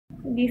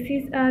This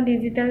is a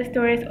digital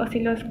storage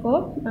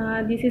oscilloscope.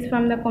 This is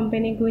from the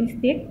company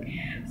Stick.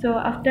 So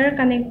after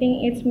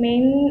connecting its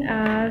main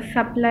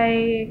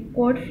supply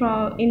port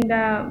from in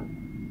the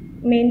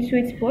main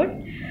switch port,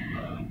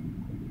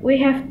 we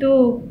have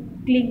to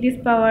click this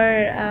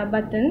power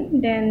button.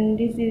 Then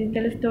this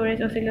digital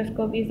storage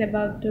oscilloscope is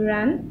about to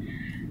run.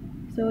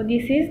 So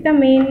this is the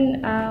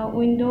main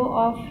window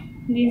of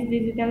this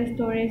digital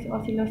storage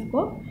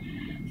oscilloscope.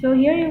 So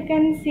here you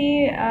can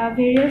see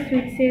various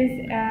switches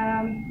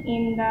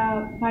in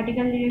the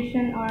vertical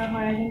direction or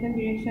horizontal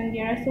direction.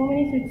 There are so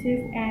many switches,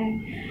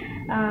 and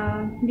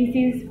this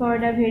is for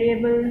the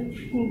variable,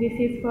 this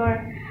is for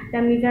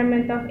the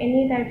measurement of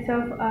any types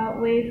of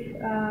wave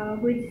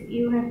which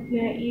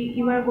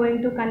you are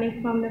going to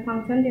connect from the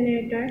function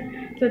generator.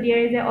 So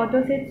there is a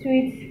auto set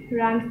switch,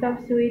 run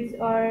stop switch,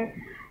 or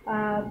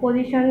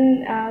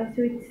position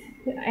switch,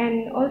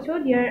 and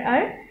also there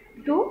are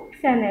two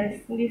channels.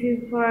 This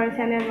is for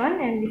channel 1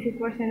 and this is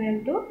for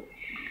channel 2.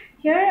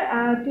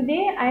 Here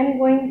today I am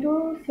going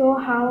to show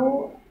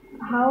how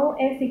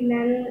a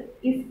signal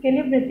is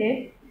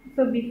calibrated.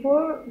 So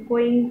before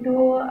going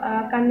to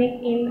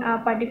connect in a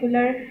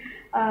particular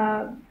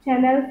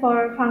channel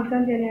for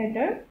function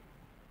generator,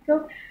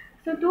 so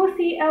to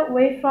see a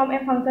wave from a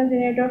function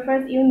generator,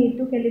 first you need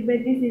to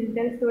calibrate this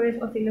digital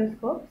storage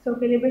oscilloscope. So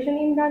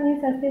calibration is done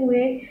in such a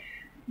way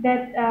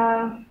that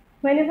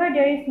whenever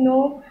there is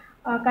no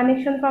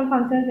connection from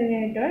function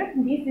generator,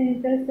 this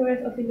digital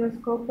storage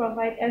oscilloscope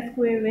provides a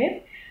square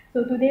wave.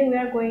 So today we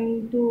are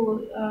going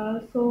to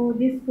show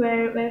this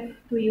square wave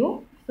to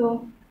you.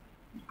 So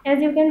as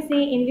you can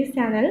see in this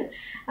channel,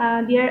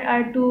 there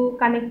are two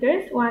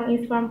connectors. One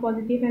is from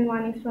positive and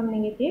one is from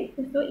negative.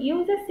 So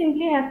you just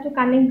simply have to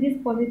connect this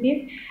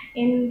positive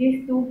in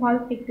these 2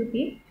 volt peak to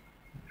peak,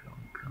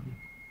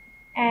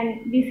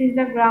 and this is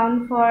the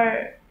ground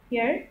for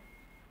here,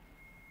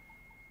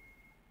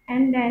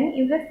 and then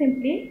you just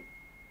simply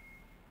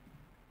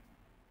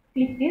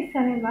click this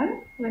channel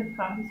 1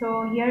 waveform.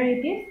 So here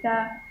it is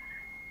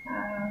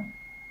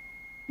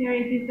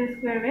the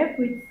square wave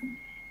which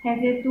has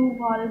a 2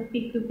 volt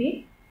peak to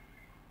peak.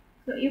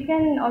 So you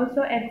can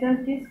also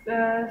adjust this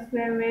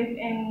square wave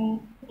in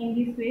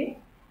this way,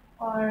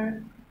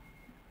 or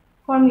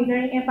for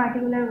measuring a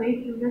particular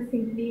wave you just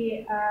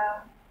simply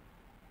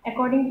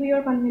according to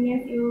your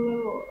convenience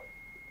you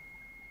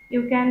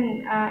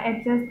can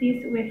adjust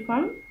this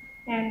waveform.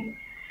 And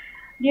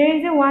there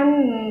is a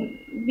one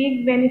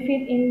big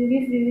benefit in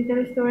this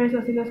digital storage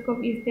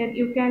oscilloscope is that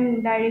you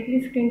can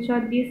directly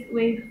screenshot this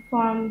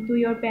waveform to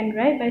your pen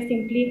drive by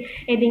simply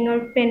adding your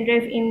pen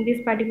drive in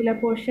this particular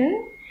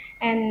portion,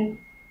 and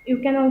you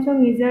can also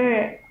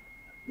measure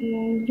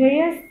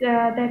various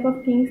type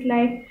of things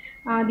like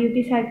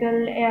duty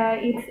cycle,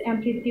 its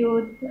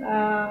amplitude,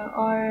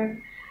 or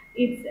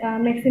its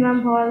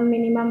maximum vol,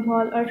 minimum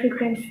vol, or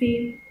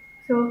frequency.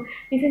 So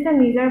this is the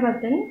measure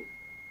button.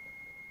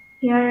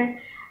 Here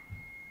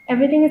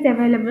everything is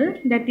available,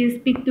 that is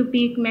peak to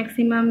peak,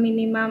 maximum,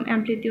 minimum,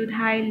 amplitude,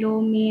 high, low,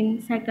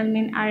 mean, cycle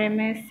mean,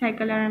 RMS,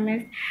 cycle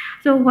RMS.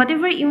 So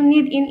whatever you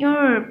need in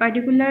your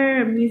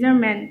particular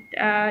measurement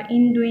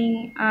in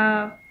doing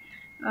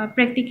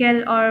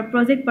practical or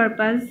project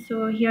purpose,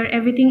 so here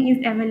everything is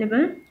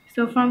available.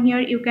 So from here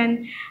you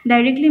can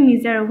directly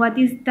measure what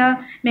is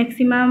the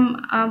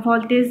maximum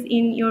voltage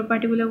in your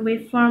particular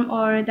waveform,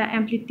 or the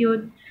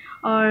amplitude,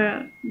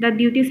 or the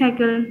duty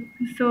cycle.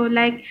 So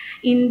like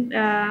in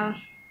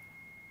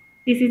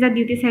this is a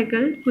duty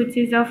cycle which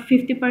is of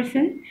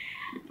 50%.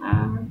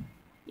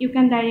 You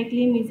can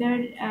directly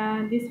measure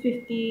this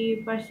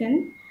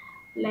 50%,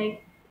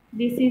 like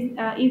this is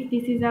if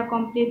this is a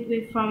complete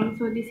waveform,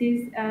 so this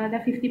is the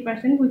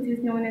 50% which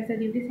is known as a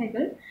duty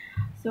cycle.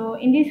 So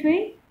in this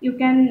way you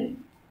can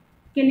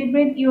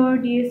calibrate your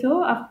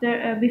DSO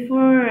after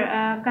before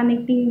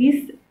connecting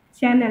this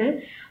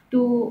channel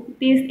to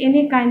test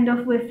any kind of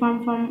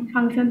waveform from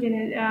function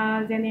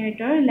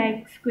generator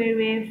like square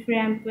wave,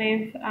 ramp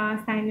wave,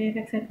 sine wave,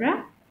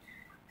 etc.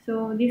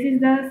 So this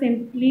is the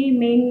simply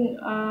main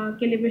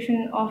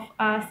calibration of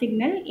a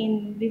signal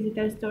in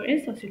digital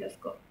storage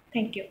oscilloscope.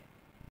 Thank you.